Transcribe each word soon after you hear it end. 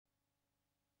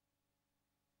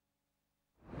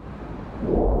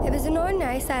It was an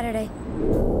ordinary Saturday.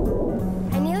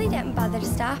 I nearly didn't bother to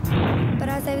stop, but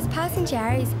as I was passing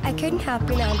Jerry's, I couldn't help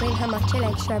remembering how much I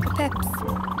like sherbet pips.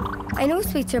 I know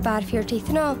sweets are bad for your teeth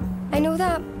and all. I know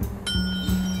that.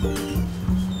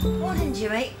 Morning,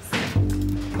 Jimmy.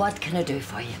 What can I do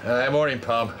for you? Morning,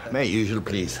 Pom. My usual,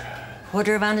 please.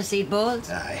 Order of aniseed balls?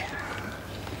 Aye.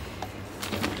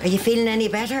 Are you feeling any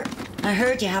better? I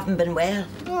heard you haven't been well.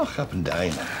 Oh, up and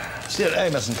down. Still, I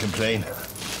mustn't complain.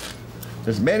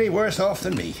 There's many worse off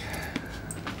than me.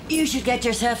 You should get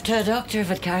yourself to a doctor if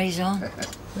it carries on.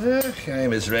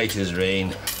 I'm as right as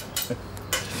rain.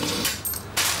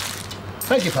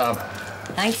 Thank you, Pom.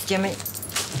 Thanks, Jimmy.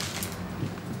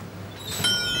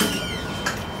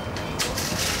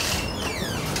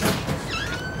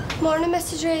 Morning,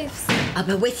 Mrs. Reeves. I'll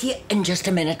be with you in just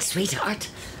a minute, sweetheart.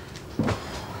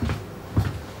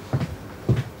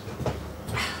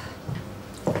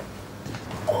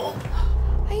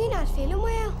 Are you not feeling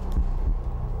well?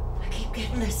 I keep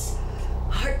getting this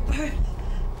heartburn.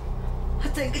 I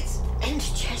think it's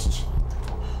indigestion.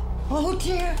 Oh,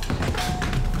 dear.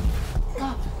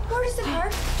 Where does it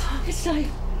hurt? It's like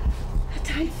a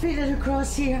tight feeling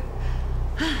across here.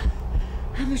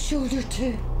 And my shoulder,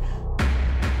 too.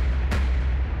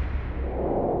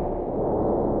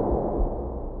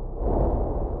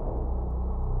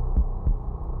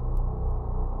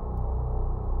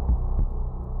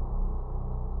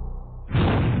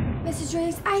 Mrs.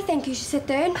 Reeves, I think you should sit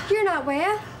down. You're not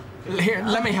well. Here,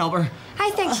 let me help her.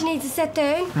 I think she needs to sit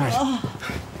down. Right.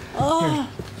 Here,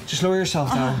 just lower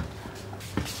yourself down.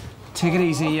 Take it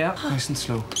easy, yeah? Nice and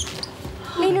slow.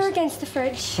 Lean her against the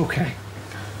fridge. Okay.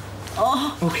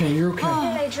 Okay, you're okay.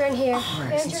 Your legs are in here. Nice and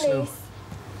Bend your slow. knees.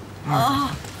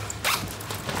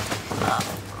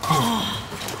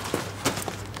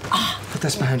 Put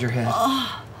this behind your head.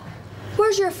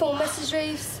 Where's your phone, Mrs.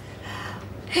 Reeves?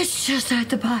 It's just out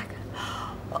the back.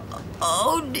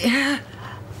 Oh, dear.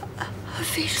 I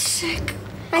feel sick.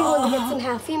 I'm going to get some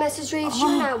help for you, Mrs. Reeves. You're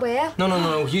not well.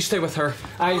 No. You stay with her.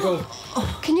 I'll go.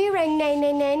 Can you ring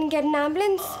 999 and get an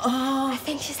ambulance? I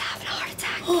think she's having a heart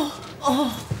attack.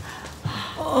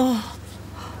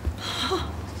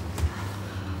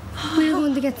 We're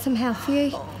going to get some help for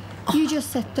you. You just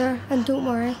sit there and don't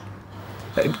worry.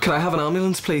 Can I have an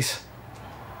ambulance, please?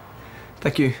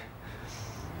 Thank you.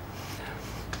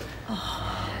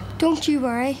 Don't you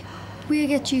worry. We'll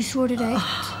get you sorted out.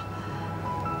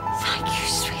 Thank you,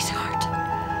 sweetheart.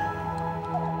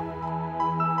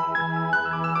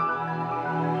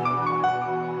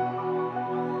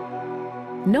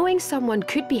 Knowing someone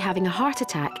could be having a heart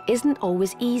attack isn't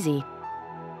always easy.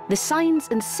 The signs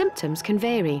and symptoms can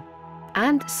vary,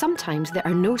 and sometimes there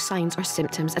are no signs or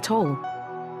symptoms at all.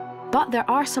 But there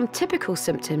are some typical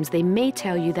symptoms they may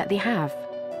tell you that they have.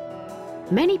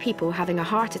 Many people having a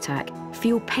heart attack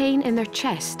feel pain in their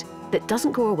chest that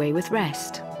doesn't go away with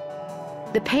rest.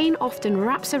 The pain often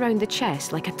wraps around the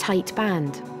chest like a tight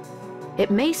band.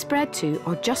 It may spread to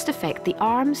or just affect the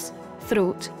arms,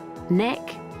 throat,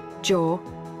 neck, jaw,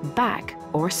 back,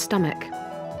 or stomach.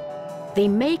 They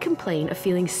may complain of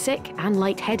feeling sick and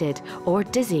lightheaded or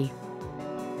dizzy.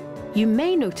 You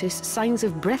may notice signs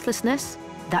of breathlessness,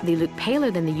 that they look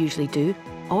paler than they usually do,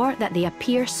 or that they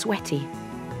appear sweaty.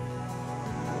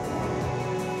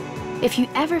 If you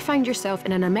ever find yourself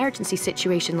in an emergency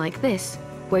situation like this,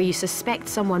 where you suspect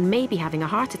someone may be having a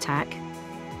heart attack,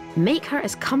 make her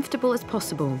as comfortable as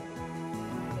possible,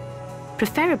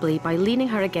 preferably by leaning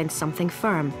her against something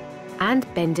firm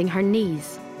and bending her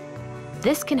knees.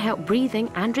 This can help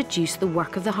breathing and reduce the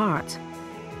work of the heart.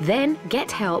 Then get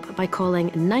help by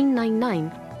calling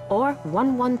 999 or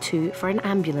 112 for an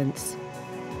ambulance.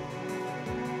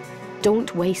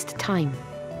 Don't waste time.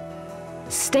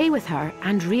 Stay with her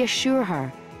and reassure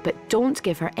her, but don't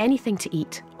give her anything to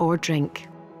eat or drink.